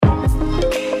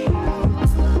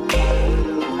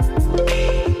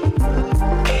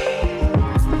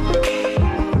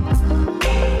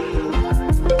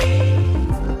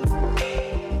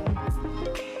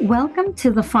Welcome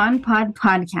to the PhonPod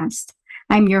podcast.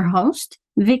 I'm your host,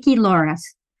 Vicky Loras.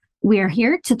 We are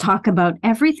here to talk about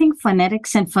everything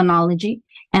phonetics and phonology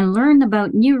and learn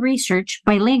about new research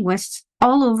by linguists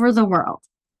all over the world.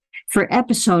 For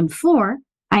episode 4,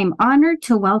 I'm honored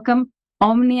to welcome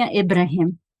Omnia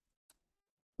Ibrahim.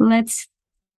 Let's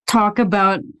talk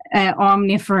about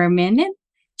Omnia for a minute.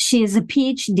 She is a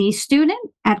PhD student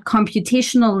at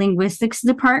Computational Linguistics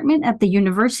Department at the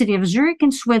University of Zurich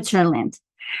in Switzerland.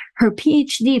 Her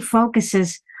PhD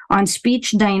focuses on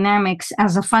speech dynamics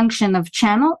as a function of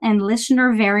channel and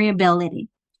listener variability.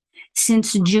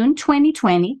 Since June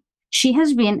 2020, she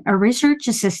has been a research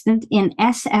assistant in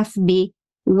SFB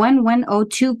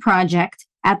 1102 project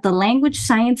at the Language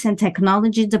Science and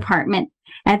Technology Department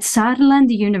at Saarland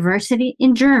University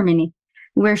in Germany,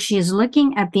 where she is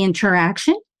looking at the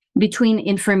interaction between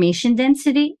information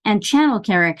density and channel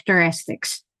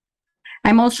characteristics.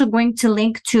 I'm also going to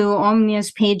link to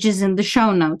Omnia's pages in the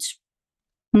show notes.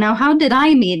 Now, how did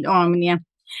I meet Omnia?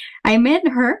 I met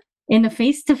her in a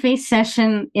face-to-face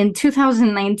session in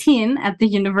 2019 at the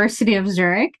University of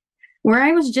Zurich, where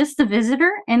I was just a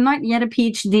visitor and not yet a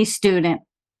PhD student.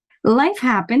 Life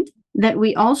happened that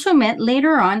we also met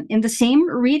later on in the same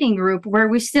reading group where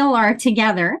we still are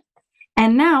together.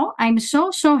 And now I'm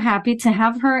so happy to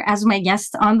have her as my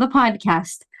guest on the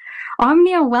podcast.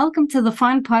 Omnia, welcome to the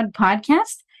PhonPod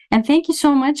podcast, and thank you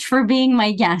so much for being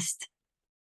my guest.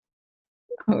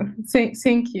 Oh,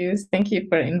 thank you. Thank you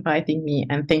for inviting me,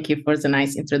 and thank you for the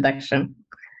nice introduction.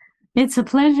 It's a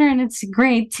pleasure, and it's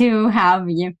great to have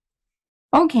you.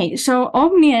 Okay, so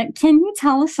Omnia, can you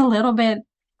tell us a little bit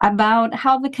about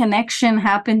how the connection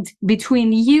happened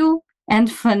between you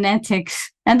and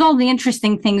phonetics and all the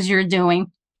interesting things you're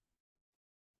doing?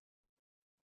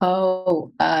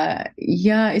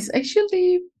 Yeah, it's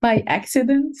actually by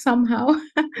accident somehow.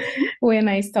 When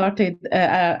I started,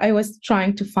 I was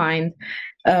trying to find,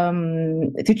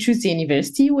 to choose the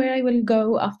university where I will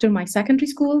go after my secondary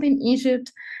school in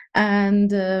Egypt.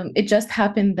 And it just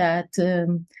happened that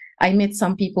I met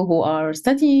some people who are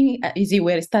studying, they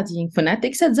were studying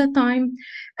phonetics at that time,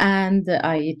 and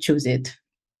I chose it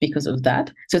because of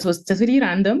that. So it was totally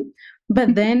random.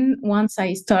 But then once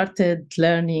I started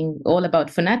learning all about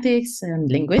phonetics and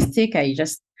linguistics, I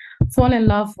just fall in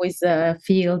love with the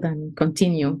field and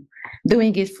continue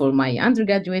doing it for my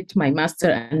undergraduate, my master,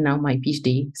 and now my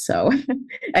PhD. So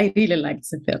I really like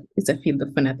the field. It's a field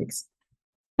of phonetics.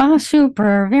 Oh,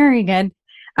 super. Very good.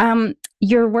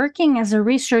 You're working as a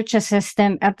research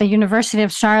assistant at the University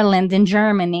of Saarland in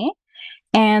Germany.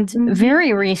 And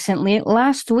very recently,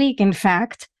 last week, in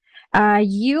fact,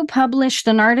 you published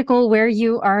an article where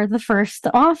you are the first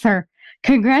author.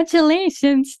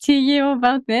 Congratulations to you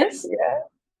about this. Yeah,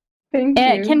 thank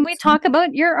you. Can we talk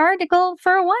about your article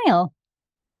for a while?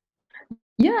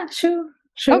 Yeah, sure.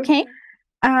 Okay.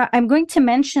 I'm going to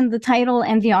mention the title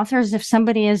and the authors if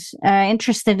somebody is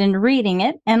interested in reading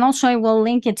it. And also I will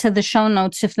link it to the show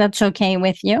notes if that's okay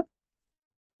with you.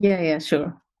 Yeah,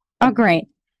 sure. Oh, great.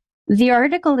 The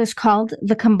article is called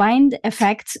The Combined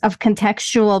Effects of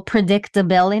Contextual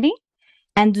Predictability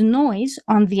and Noise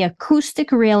on the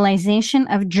Acoustic Realization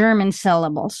of German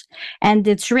Syllables. And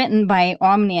it's written by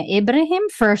Omnia Ibrahim,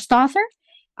 first author,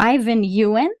 Ivan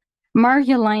Ewan,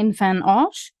 Marjolein van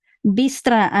Os,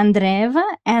 Bistra Andreeva,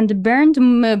 and Bernd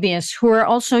Möbius, who are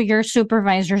also your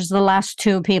supervisors, the last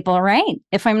two people, right?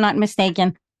 If I'm not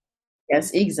mistaken.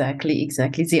 Yes, exactly.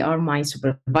 They are my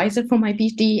supervisor for my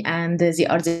PhD, and they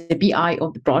are the PI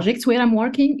of the projects where I'm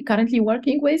currently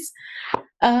working with.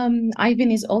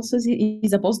 Ivan is also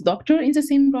is a postdoctor in the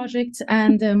same project,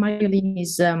 and Marjolein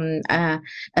is a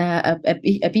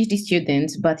PhD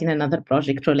student, but in another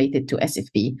project related to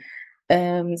SFB.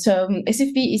 So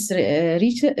SFB is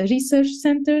research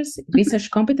centers,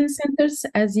 research competence centers,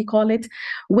 as you call it,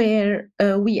 where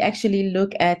we actually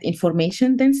look at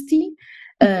information density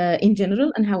in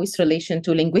general and how it's relation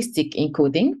to linguistic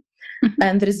encoding.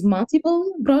 And there is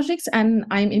multiple projects, and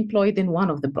I'm employed in one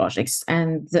of the projects.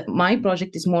 And my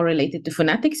project is more related to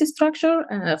phonetics structure,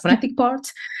 phonetic part.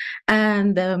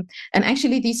 And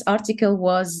actually, this article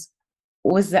was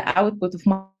the output of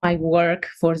my work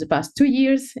for the past 2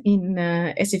 years in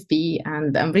SFB,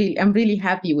 and I'm really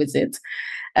happy with it.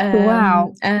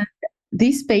 Wow! And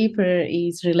this paper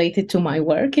is related to my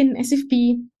work in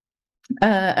SFB.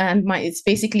 And it's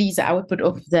basically the output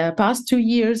of the past 2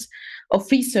 years of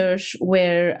research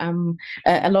where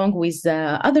along with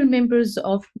other members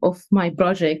of my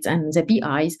project and the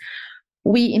PIs,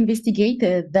 we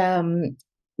investigated the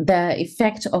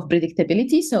effect of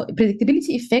predictability. So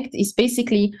predictability effect is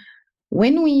basically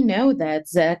when we know that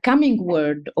the coming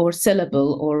word or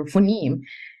syllable or phoneme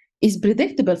is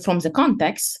predictable from the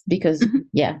context, because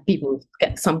people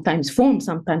sometimes form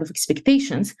some kind of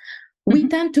expectations, we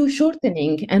tend to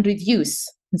shortening and reduce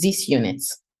these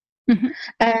units.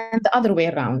 And the other way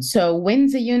around. So when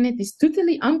the unit is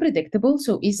totally unpredictable,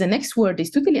 so if the next word is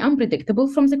totally unpredictable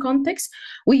from the context,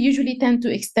 we usually tend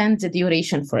to extend the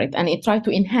duration for it and try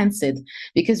to enhance it,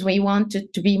 because we want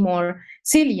it to be more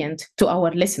salient to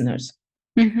our listeners.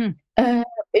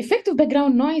 Effective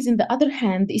background noise, in the other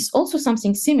hand, is also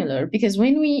something similar, because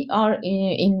when we are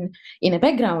in a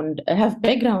background, have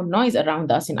background noise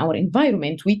around us in our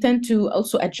environment, we tend to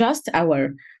also adjust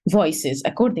our voices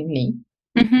accordingly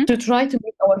to try to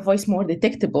make our voice more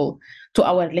detectable to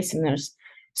our listeners.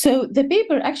 So the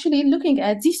paper actually looking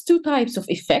at these two types of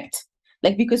effect,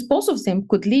 like, because both of them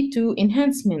could lead to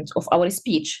enhancement of our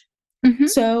speech.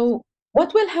 So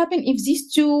what will happen if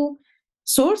these two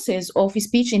sources of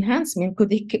speech enhancement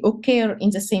could occur in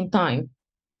the same time,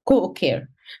 co-occur?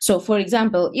 So for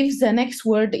example, if the next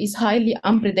word is highly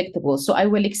unpredictable, so I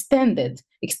will extend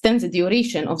the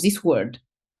duration of this word.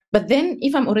 But then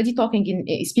if I'm already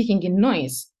speaking in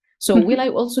noise, so will I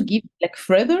also give like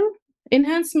further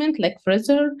enhancement, like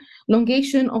further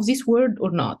elongation of this word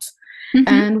or not?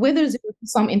 And whether there will be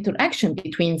some interaction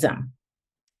between them.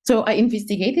 So I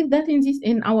investigated that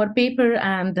in our paper,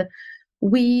 and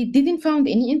we didn't find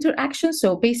any interaction.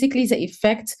 So basically the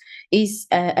effect is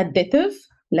additive,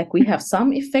 like we have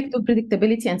some effect of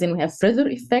predictability and then we have further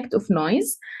effect of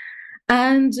noise.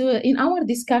 And in our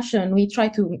discussion, we try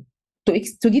to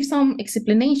give some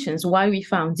explanations why we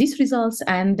found these results,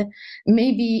 and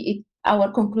maybe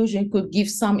our conclusion could give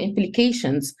some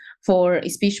implications for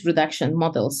speech production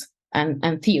models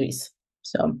and theories.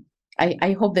 So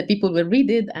I hope that people will read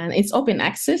it, and it's open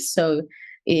access, so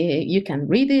you can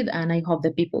read it, and I hope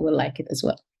that people will like it as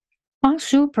well. Oh,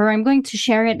 super. I'm going to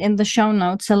share it in the show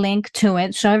notes, a link to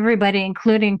it, so everybody,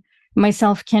 including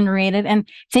myself, can read it. And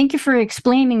thank you for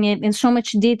explaining it in so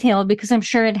much detail, because I'm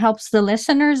sure it helps the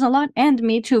listeners a lot, and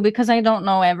me too, because I don't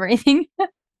know everything.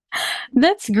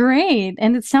 That's great.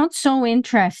 And it sounds so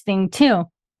interesting too.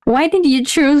 Why did you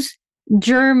choose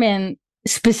German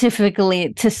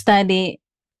specifically to study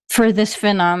for this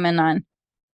phenomenon?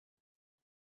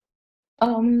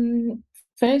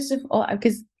 First of all,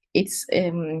 because it's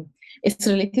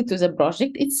related to the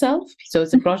project itself. So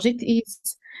the project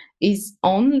is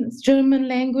on German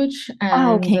language,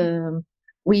 and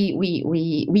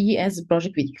we as a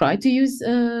project, we try to use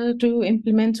to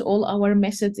implement all our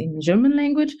methods in German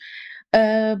language,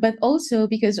 but also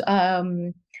because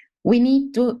we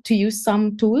need to use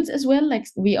some tools as well. Like,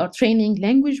 we are training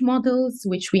language models,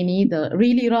 which we need a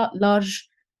really large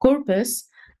corpus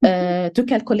to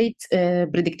calculate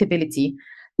predictability.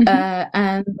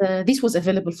 And this was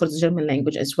available for the German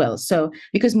language as well. So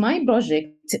because my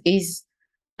project is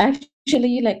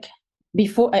actually, like,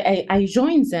 before I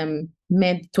joined them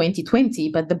mid 2020,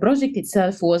 but the project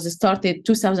itself was started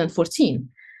 2014.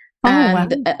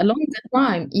 And wow. along that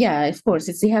time, yeah, of course,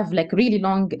 they have like really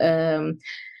long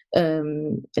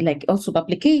like also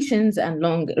publications and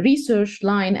long research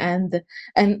line, and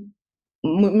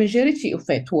majority of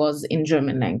it was in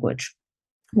German language,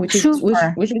 which is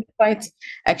quite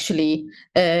actually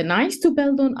nice to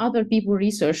build on other people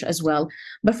research as well.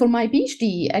 But for my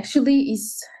PhD, actually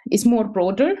is more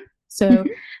broader. So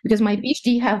because my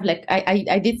PhD have like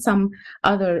I did some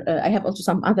other I have also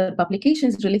some other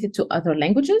publications related to other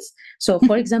languages. So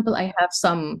for example, I have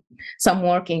some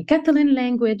work in Catalan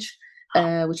language,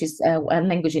 which is a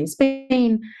language in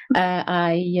Spain.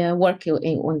 I work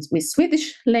with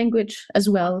Swedish language as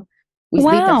well, with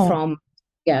data from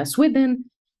Sweden,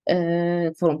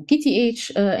 from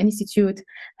KTH Institute.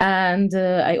 And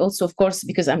I also, of course,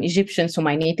 because I'm Egyptian, so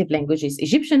my native language is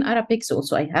Egyptian Arabic. So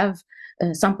also I have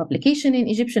some publication in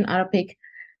Egyptian Arabic.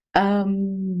 I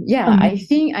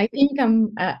think I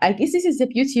guess this is the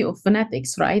beauty of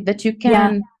phonetics, right? That you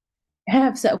can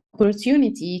have the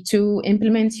opportunity to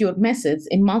implement your methods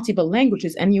in multiple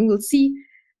languages, and you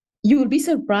will be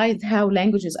surprised how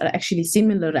languages are actually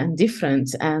similar and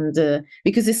different, and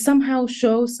because it somehow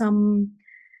shows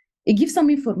it gives some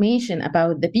information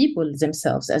about the people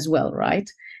themselves as well, right?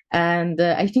 And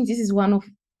I think this is one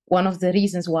of the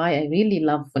reasons why I really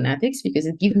love phonetics, because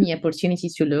it gives me opportunity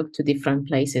to look to different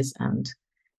places and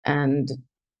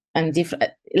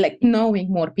different, like, knowing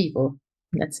more people,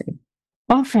 let's say.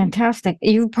 Oh, fantastic.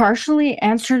 You partially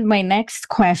answered my next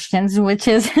questions, which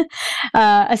is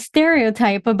a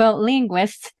stereotype about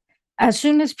linguists. As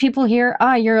soon as people hear,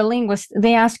 you're a linguist,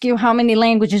 they ask you, how many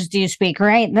languages do you speak,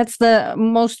 right? That's the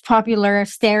most popular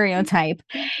stereotype.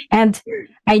 And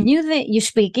I knew that you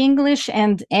speak English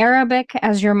and Arabic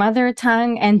as your mother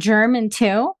tongue, and German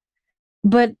too.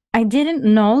 but I didn't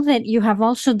know that you have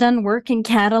also done work in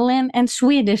Catalan and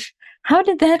Swedish. How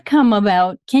did that come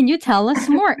about? Can you tell us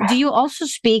more? Do you also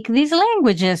speak these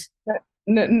languages?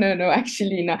 No, no, no.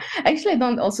 Actually, no. Actually, I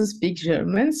don't also speak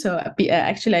German. So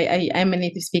actually, I'm a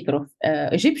native speaker of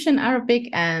Egyptian Arabic,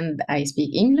 and I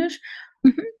speak English.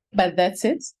 Mhm. But that's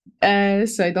it.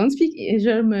 So I don't speak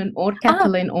German or Ah,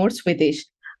 Catalan or Swedish.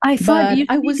 I thought But you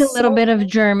I speak a was little so bit of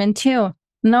German too.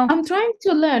 No. I'm trying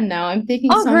to learn now. I'm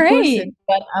taking Oh, some courses, great.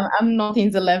 but I'm not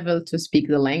in the level to speak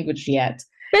the language yet.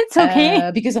 It's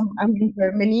okay. Because I'm in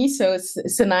Germany, so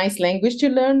it's a nice language to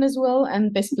learn as well.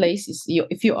 And best place is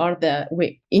if you are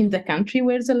in the country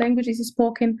where the language is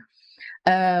spoken.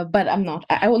 But I'm not.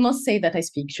 I will not say that I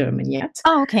speak German yet.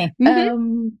 Oh, okay. Hmm.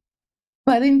 Um,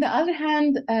 but in the other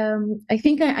hand, I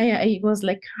think I was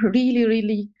like really,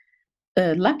 really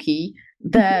lucky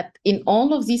that in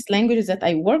all of these languages that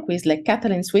I work with, like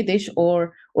Catalan, Swedish,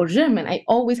 or German, I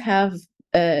always have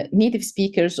native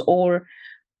speakers or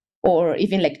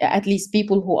even like at least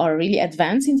people who are really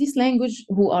advanced in this language,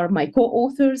 who are my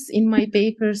co-authors in my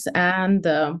papers, and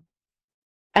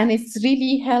it's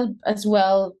really helped as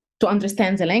well to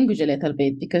understand the language a little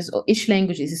bit because each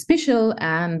language is special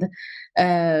and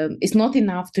it's not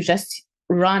enough to just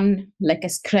run like a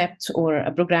script or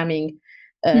a programming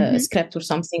Hmm. script or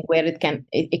something where it can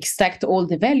extract all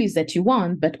the values that you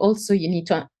want, but also you need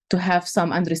to have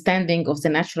some understanding of the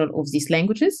natural of these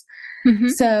languages. Hmm.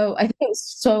 So I think I was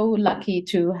so lucky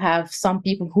to have some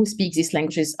people who speak these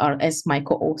languages are as my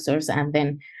co-authors, and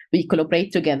then we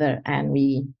collaborate together and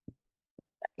we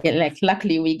like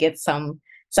luckily we get some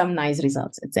nice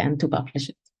results at the end to publish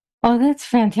it. Oh, that's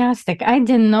fantastic. I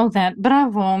didn't know that.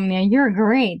 Bravo, Omnia. You're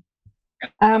great.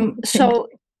 Thank So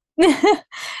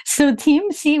so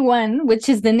Team C1, which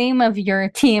is the name of your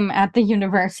team at the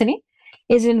university,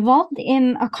 is involved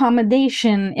in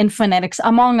accommodation in phonetics.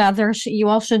 Among others, you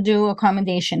also do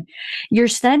accommodation. You're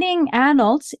studying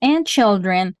adults and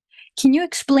children. Can you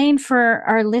explain for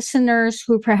our listeners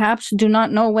who perhaps do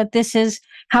not know what this is?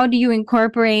 How do you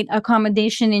incorporate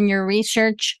accommodation in your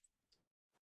research?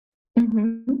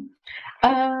 you.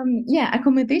 Yeah,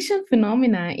 accommodation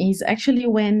phenomena is actually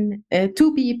when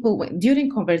two people,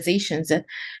 during conversations,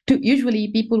 usually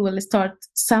people will start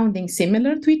sounding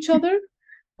similar to each other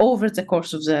over the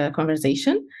course of the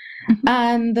conversation,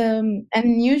 Mhm.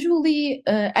 and usually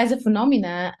as a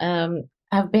phenomena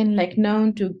have been like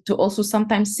known to also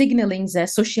sometimes signaling the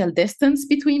social distance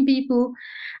between people,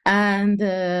 and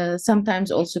sometimes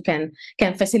also can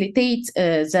facilitate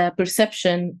the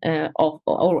perception of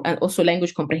or and also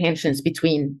language comprehensions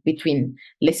between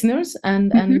listeners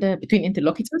and Mhm. between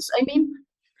interlocutors, I mean.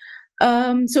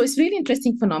 So it's really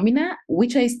interesting phenomena,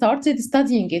 which I started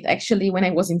studying it actually when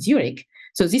I was in Zurich.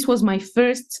 So this was my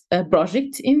first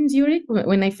project in Zurich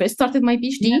when I first started my Yeah.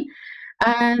 PhD.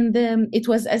 And it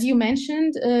was, as you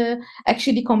mentioned,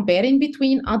 actually comparing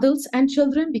between adults and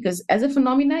children, because as a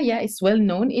phenomena, yeah, it's well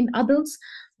known in adults,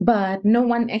 but no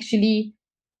one actually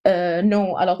know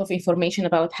a lot of information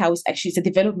about how it's actually the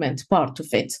development part of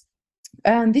it.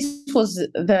 And this was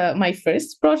my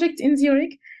first project in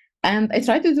Zurich, and I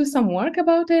tried to do some work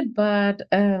about it, but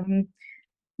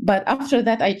after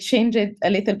that I changed it a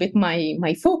little bit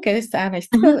my focus, and I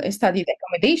Uh-huh. still studied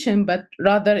accommodation, but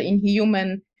rather in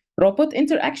human robot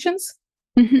interactions,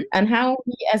 Mhm. and how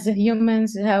we as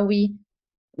humans, how we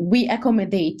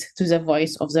accommodate to the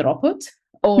voice of the robot,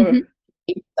 or Mhm.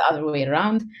 it's the other way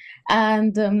around.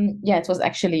 And yeah, it was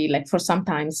actually like for some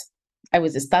times I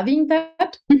was studying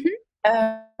that,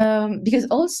 Mhm. because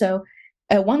also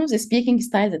one of the speaking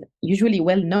styles that usually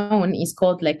well known is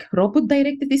called like robot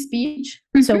directed speech.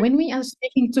 So Mhm. when we are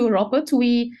speaking to a robot,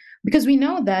 because we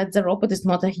know that the robot is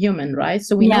not a human, right?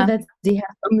 So we know Yeah. that they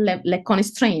have some like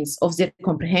constraints of their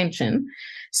comprehension.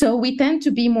 So we tend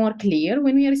to be more clear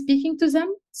when we are speaking to them.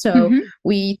 So Mhm.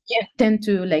 we tend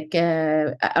to like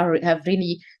have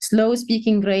really slow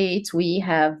speaking rates. We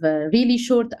have really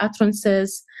short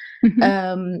utterances. Mhm.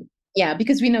 Um, yeah,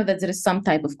 because we know that there is some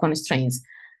type of constraints.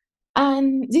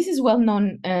 And this is well known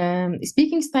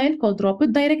speaking style called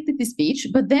robot directed speech.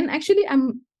 But then actually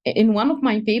I'm in one of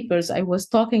my papers, I was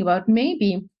talking about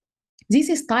maybe this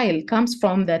style comes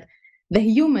from that the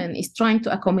human is trying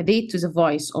to accommodate to the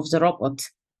voice of the robot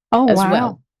Oh, as wow.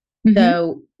 well. Mhm.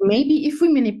 So maybe if we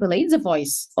manipulate the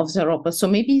voice of the robot, so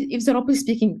maybe if the robot is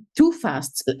speaking too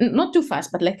fast, not too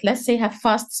fast, but like let's say have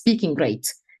fast speaking rate,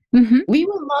 Mhm. we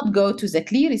will not go to the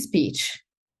clear speech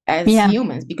as Yeah.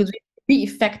 humans because we will be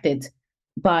affected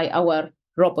by our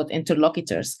robot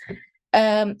interlocutors.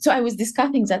 So I was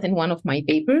discussing that in one of my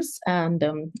papers, and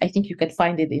I think you can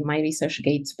find it in my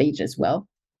ResearchGate page as well.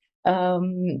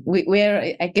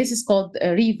 where I guess it's called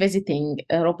revisiting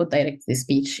robot-directed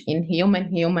speech in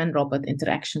human robot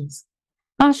interactions.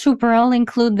 Oh, super. I'll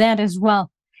include that as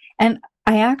well. And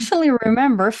I actually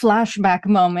remember flashback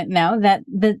moment now that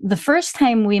the first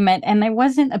time we met, and I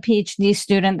wasn't a PhD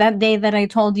student, that day that I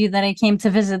told you that I came to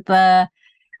visit the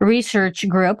research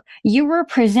group, you were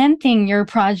presenting your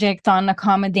project on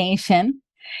accommodation.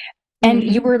 And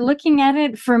you were looking at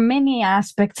it for many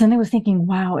aspects, and I was thinking,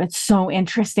 wow, it's so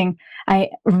interesting. I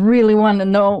really want to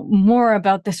know more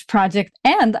about this project,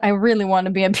 and I really want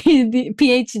to be a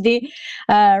PhD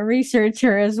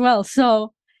researcher as well.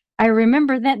 So I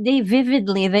remember that day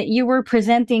vividly that you were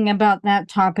presenting about that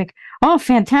topic. Oh,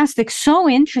 fantastic. So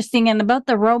interesting. And about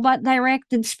the robot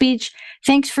directed speech,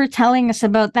 thanks for telling us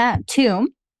about that too.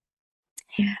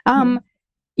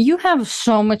 You have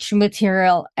so much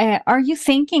material. Are you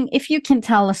thinking, if you can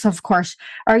tell us, of course,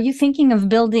 are you thinking of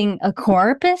building a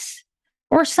corpus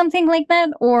or something like that,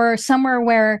 or somewhere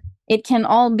where it can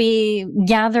all be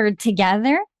gathered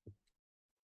together?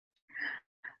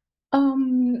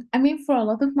 I mean, for a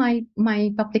lot of my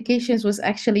publications was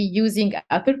actually using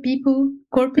other people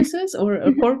corpuses or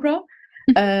corpora,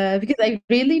 because I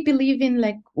really believe in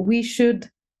like we should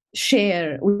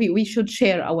share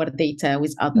our data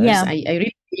with others. Yeah. I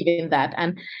really believe in that,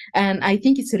 and I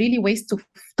think it's really waste of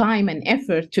time and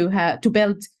effort to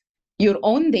build your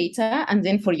own data and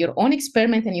then for your own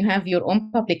experiment, and you have your own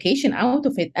publication out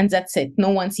of it, and that's it. No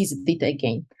one sees the data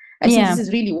again. I think Yeah. this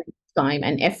is really waste of time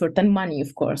and effort and money,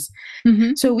 of course.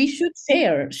 Mm-hmm. So we should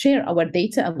share our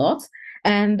data a lot.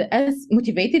 And as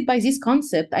motivated by this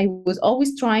concept, I was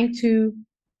always trying to,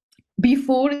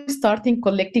 before starting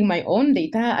collecting my own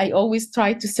data, I always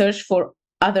try to search for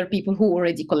other people who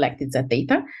already collected that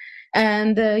data.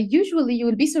 And usually you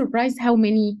will be surprised how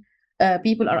many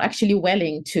people are actually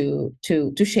willing to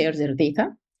share their data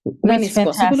when That's it's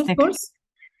possible, of fantastic. course.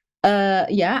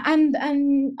 Yeah, and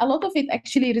a lot of it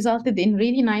actually resulted in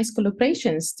really nice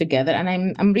collaborations together,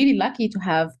 and I'm really lucky to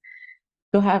have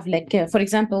like for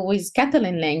example with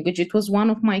Catalan language, it was one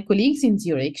of my colleagues in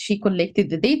Zurich. She collected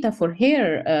the data for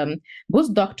her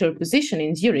postdoctoral position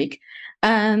in Zurich,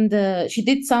 and she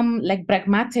did some like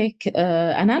pragmatic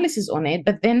analysis on it.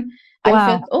 But then I Wow.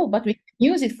 felt, oh, but we can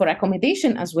use it for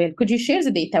accommodation as well. Could you share the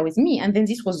data with me? And then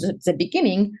this was the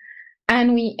beginning,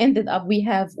 and we ended up we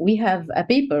have a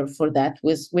paper for that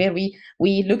was where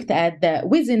we looked at the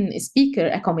within speaker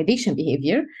accommodation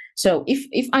behavior. So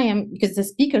if I am, because the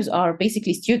speakers are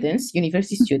basically students,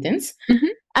 university students, Mm-hmm.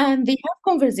 and they have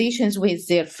conversations with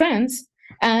their friends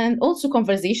and also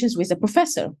conversations with a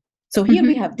professor. So here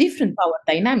we Mm-hmm. have different power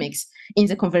dynamics in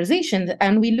the conversation,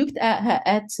 and we looked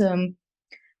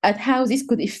at how this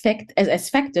could affect as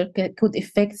factor could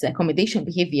affect the accommodation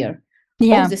behavior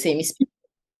Yeah. of the same speaker.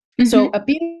 Mm-hmm. So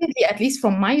apparently, at least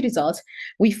from my results,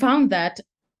 we found that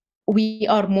we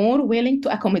are more willing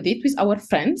to accommodate with our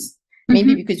friends,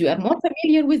 maybe because we are more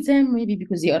familiar with them, maybe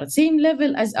because they are at the same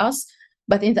level as us.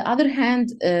 But in the other hand,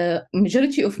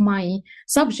 majority of my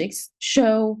subjects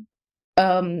show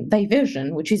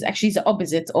diversion, which is actually the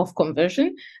opposite of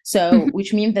conversion. So,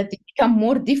 which means that they become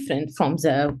more different from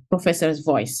the professor's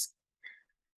voice.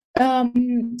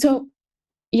 So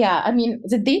yeah, I mean,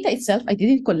 the data itself, I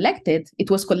didn't collect it.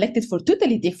 It was collected for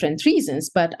totally different reasons,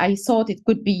 but I thought it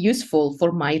could be useful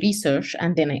for my research,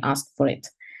 and then I asked for it.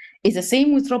 It's the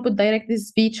same with robot-directed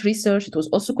speech research. It was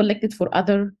also collected for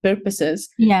other purposes,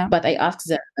 Yeah. but I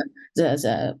asked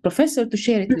the professor to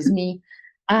share it with me,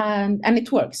 and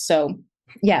it works. So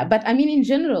yeah, but I mean, in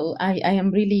general, I am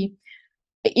really,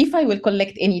 if I will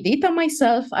collect any data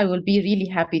myself, I will be really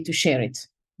happy to share it,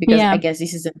 because Yeah. I guess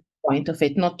this is the point of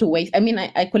it, not to waste. I mean,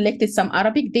 I collected some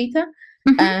Arabic data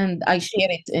Mm-hmm. and I share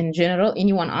it in general.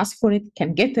 Anyone asks for it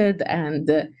can get it.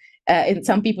 And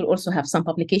some people also have some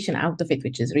publication out of it,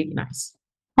 which is really nice.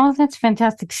 Oh, that's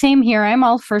fantastic. Same here. I'm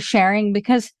all for sharing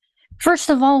because, first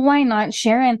of all, why not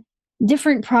share? And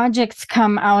different projects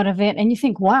come out of it, and you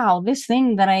think, wow, this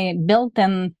thing that I built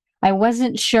and I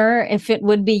wasn't sure if it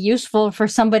would be useful for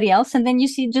somebody else. And then you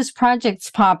see just projects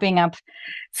popping up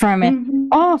from it. Mm-hmm.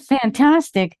 Oh,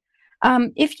 fantastic.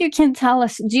 If you can tell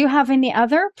us, do you have any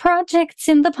other projects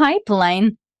in the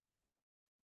pipeline?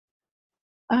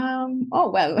 Oh,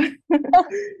 well.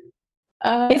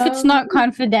 If it's not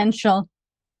confidential.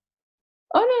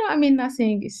 Oh, no, I mean,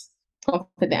 nothing is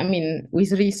confident. I mean,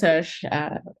 with research,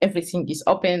 everything is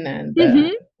open, and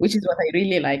which is what I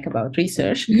really like about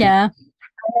research. Yeah.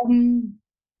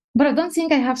 But I don't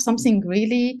think I have something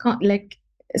really like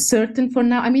certain for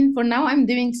now. I mean, for now, I'm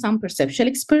doing some perceptual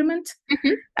experiment,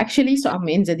 actually. So I'm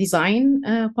in the design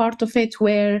part of it,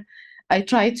 where I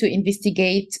try to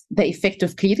investigate the effect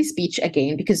of clear speech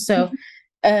again, because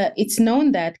it's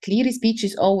known that clear speech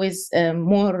is always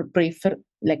more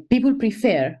like people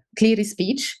prefer clear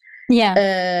speech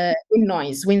in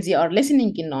noise. When they are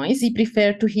listening in noise, they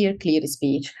prefer to hear clear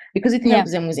speech because it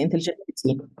helps them with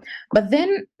intelligibility. But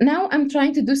then now I'm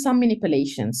trying to do some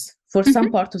manipulations for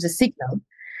some part of the signal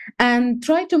and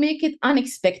try to make it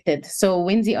unexpected. So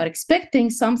when they are expecting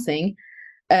something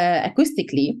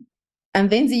acoustically, and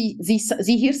then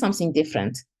they hear something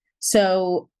different.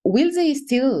 So will they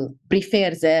still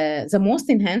prefer the most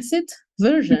enhanced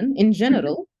version in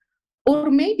general,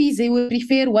 or maybe they will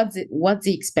prefer what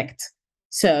they expect?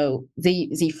 So they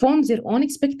form their own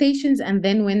expectations, and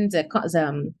then when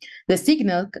the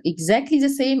signal exactly the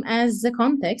same as the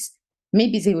context,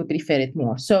 maybe they will prefer it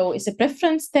more. So it's a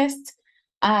preference test,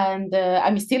 and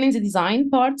I'm still in the design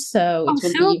part, so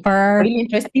it will be really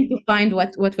interesting to find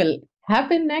what will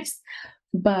happen next.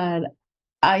 But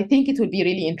I think it will be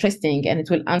really interesting, and it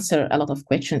will answer a lot of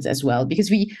questions as well, because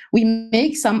we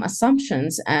make some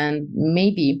assumptions, and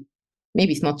maybe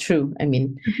it's not true. I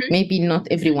mean, maybe not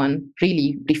everyone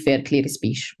really prefer clear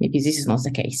speech. Maybe this is not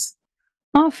the case.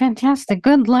 Oh, fantastic.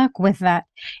 Good luck with that.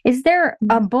 Is there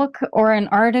a book or an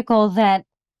article that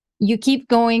you keep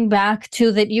going back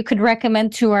to that you could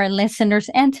recommend to our listeners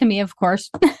and to me, of course?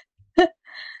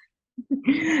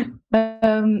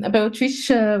 About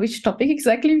which topic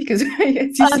exactly? Because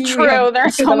true,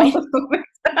 there's so many.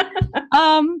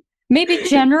 Maybe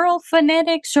general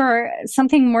phonetics or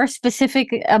something more specific,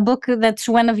 a book that's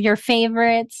one of your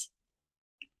favorites.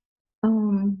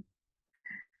 I'm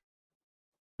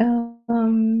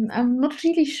not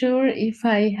really sure if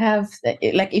I have,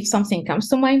 like, if something comes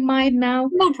to my mind now.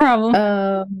 No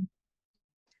problem.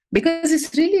 Because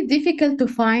it's really difficult to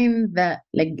find the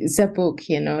book,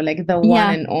 like the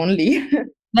one and only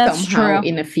that's somehow true.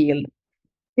 in a field.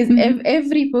 Because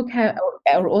every book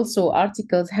or also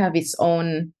articles have its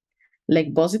own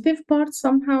like positive part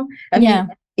somehow. I mean,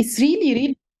 it's really,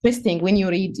 really interesting when you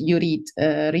read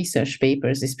research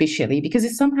papers, especially because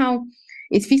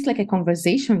it feels like a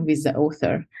conversation with the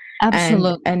author.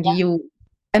 Absolutely. And you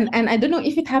and I don't know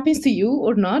if it happens to you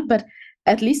or not, but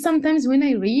at least sometimes when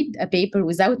I read a paper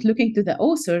without looking to the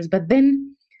authors, but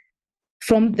then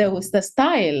from the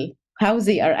style, how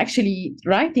they are actually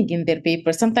writing in their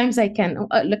paper, sometimes I can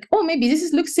look, maybe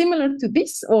this looks similar to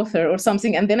this author or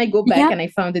something, and then I go back and I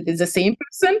found it is the same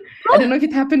person. I don't know if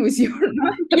it happened with you or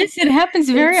not. Yes, it happens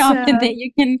very often that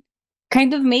you can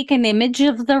kind of make an image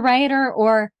of the writer,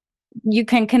 or you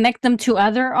can connect them to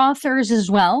other authors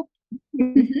as well.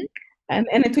 And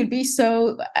it will be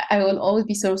so, I will always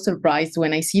be so surprised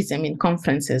when I see them in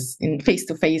conferences, in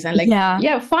face-to-face, and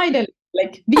finally,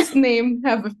 like this name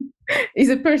is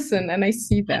a person, and I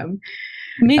see them.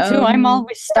 Me too. I'm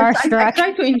always starstruck. I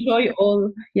try to enjoy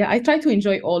all. Yeah, I try to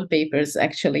enjoy all papers.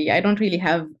 Actually, I don't really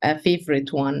have a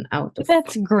favorite one out of.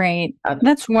 That's great.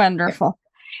 That's wonderful.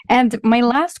 And my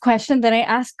last question that I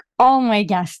ask all my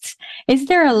guests: is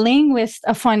there a linguist,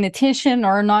 a phonetician,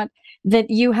 or not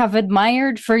that you have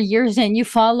admired for years and you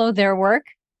follow their work?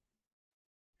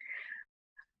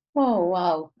 Oh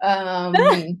wow.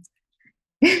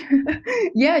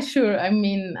 Yeah, sure. I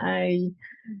mean,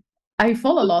 I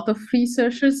follow a lot of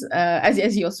researchers,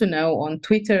 as you also know, on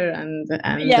Twitter, and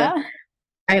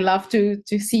I love to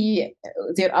see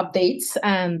their updates,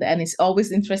 and it's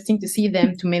always interesting to see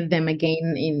them, to meet them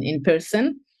again in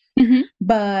person.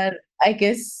 But I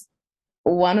guess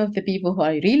one of the people who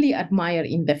I really admire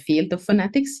in the field of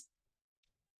phonetics,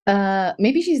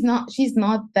 maybe she's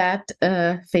not that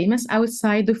famous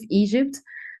outside of Egypt,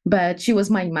 but she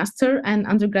was my master and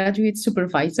undergraduate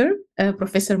supervisor,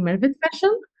 Professor Mervet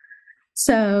Fashel.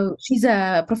 So she's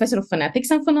a professor of phonetics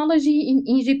and phonology in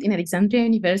Egypt in Alexandria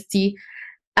University,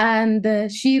 and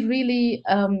she really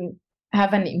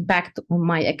have an impact on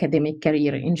my academic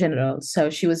career in general.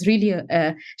 So she was really,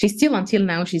 she's still until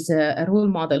now, she's a role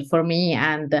model for me,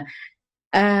 and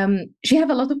she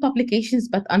have a lot of publications,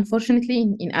 but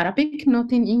unfortunately in Arabic,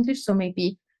 not in English. So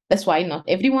maybe that's why not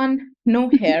everyone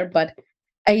know her. But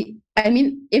I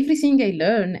mean, everything I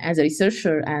learn as a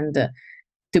researcher, and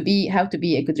how to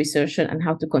be a good researcher and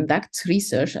how to conduct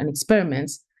research and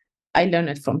experiments, I learned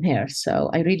it from her. So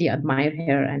I really admire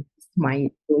her, and my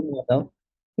role model.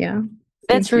 Yeah.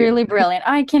 That's really brilliant.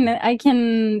 I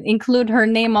can include her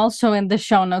name also in the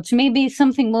show notes. Maybe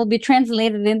something will be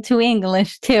translated into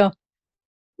English too.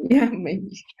 Yeah,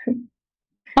 maybe.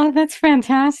 Oh, that's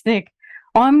fantastic.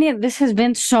 Omnia, this has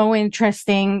been so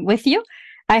interesting with you.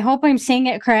 I hope I'm saying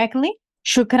it correctly.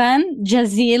 Shukran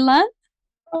jazilan.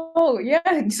 Oh, yeah,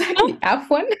 exactly.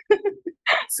 Afwan.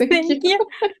 Thank you.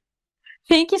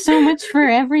 Thank you so much for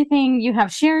everything you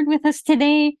have shared with us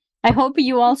today. I hope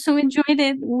you also enjoyed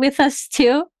it with us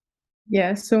too.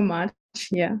 Yeah, so much.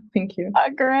 Yeah, thank you. Oh,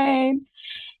 great.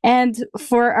 And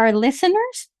for our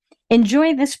listeners,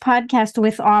 enjoy this podcast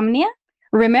with Omnia.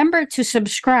 Remember to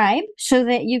subscribe so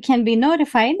that you can be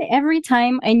notified every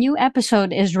time a new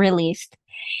episode is released.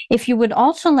 If you would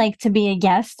also like to be a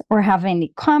guest or have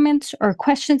any comments or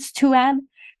questions to add,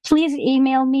 please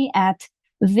email me at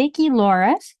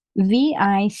VickyLoras,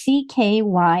 VickyLoras,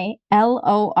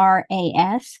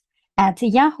 at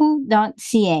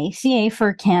yahoo.ca, CA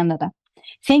for Canada.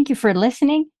 Thank you for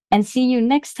listening and see you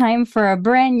next time for a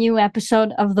brand new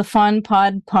episode of the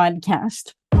PhonPod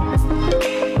podcast.